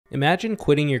Imagine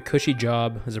quitting your cushy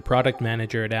job as a product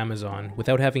manager at Amazon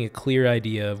without having a clear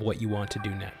idea of what you want to do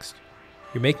next.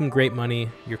 You're making great money,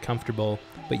 you're comfortable,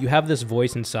 but you have this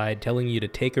voice inside telling you to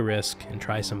take a risk and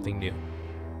try something new.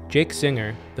 Jake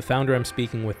Singer, the founder I'm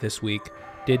speaking with this week,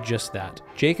 did just that.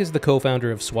 Jake is the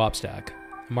co-founder of Swapstack,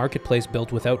 a marketplace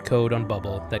built without code on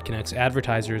Bubble that connects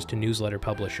advertisers to newsletter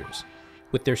publishers.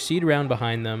 With their seed round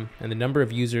behind them and the number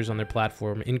of users on their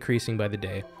platform increasing by the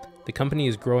day, the company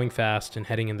is growing fast and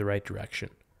heading in the right direction.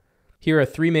 Here are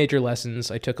 3 major lessons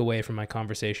I took away from my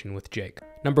conversation with Jake.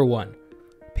 Number 1,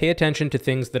 pay attention to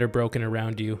things that are broken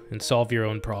around you and solve your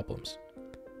own problems.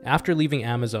 After leaving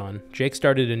Amazon, Jake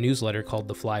started a newsletter called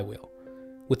The Flywheel.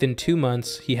 Within 2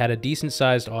 months, he had a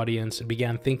decent-sized audience and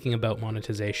began thinking about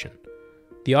monetization.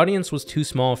 The audience was too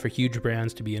small for huge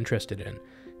brands to be interested in,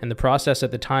 and the process at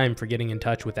the time for getting in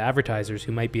touch with advertisers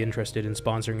who might be interested in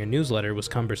sponsoring a newsletter was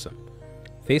cumbersome.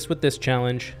 Faced with this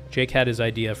challenge, Jake had his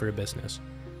idea for a business.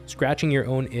 Scratching your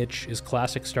own itch is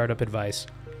classic startup advice,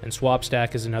 and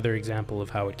Swapstack is another example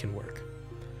of how it can work.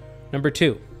 Number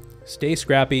 2, stay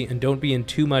scrappy and don't be in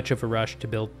too much of a rush to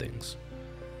build things.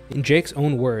 In Jake's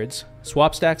own words,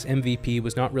 Swapstack's MVP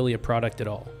was not really a product at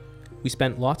all. We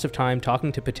spent lots of time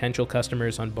talking to potential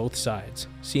customers on both sides,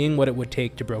 seeing what it would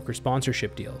take to broker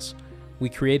sponsorship deals. We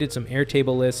created some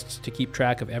Airtable lists to keep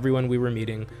track of everyone we were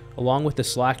meeting, along with the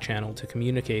Slack channel to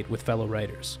communicate with fellow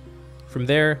writers. From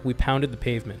there, we pounded the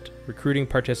pavement, recruiting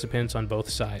participants on both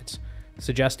sides,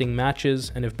 suggesting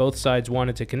matches, and if both sides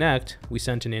wanted to connect, we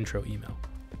sent an intro email.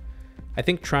 I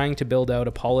think trying to build out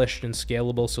a polished and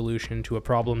scalable solution to a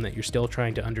problem that you're still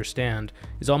trying to understand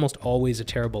is almost always a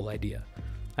terrible idea.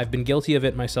 I've been guilty of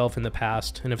it myself in the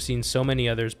past and have seen so many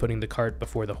others putting the cart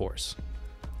before the horse.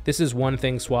 This is one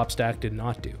thing Swapstack did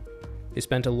not do. They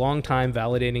spent a long time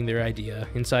validating their idea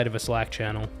inside of a Slack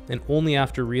channel, and only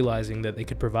after realizing that they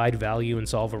could provide value and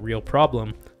solve a real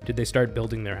problem did they start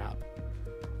building their app.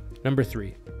 Number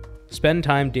 3, spend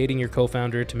time dating your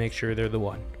co-founder to make sure they're the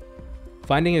one.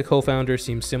 Finding a co-founder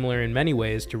seems similar in many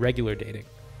ways to regular dating.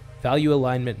 Value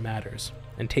alignment matters,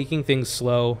 and taking things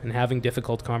slow and having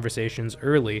difficult conversations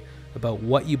early about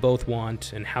what you both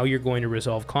want and how you're going to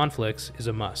resolve conflicts is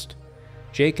a must.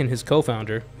 Jake and his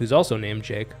co-founder, who's also named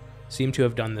Jake, seem to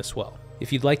have done this well.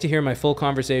 If you'd like to hear my full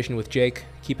conversation with Jake,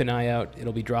 keep an eye out,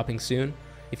 it'll be dropping soon.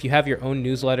 If you have your own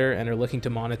newsletter and are looking to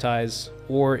monetize,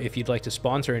 or if you'd like to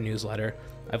sponsor a newsletter,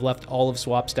 I've left all of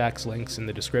Swapstack's links in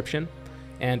the description.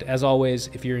 And as always,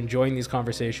 if you're enjoying these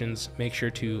conversations, make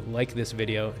sure to like this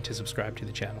video and to subscribe to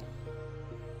the channel.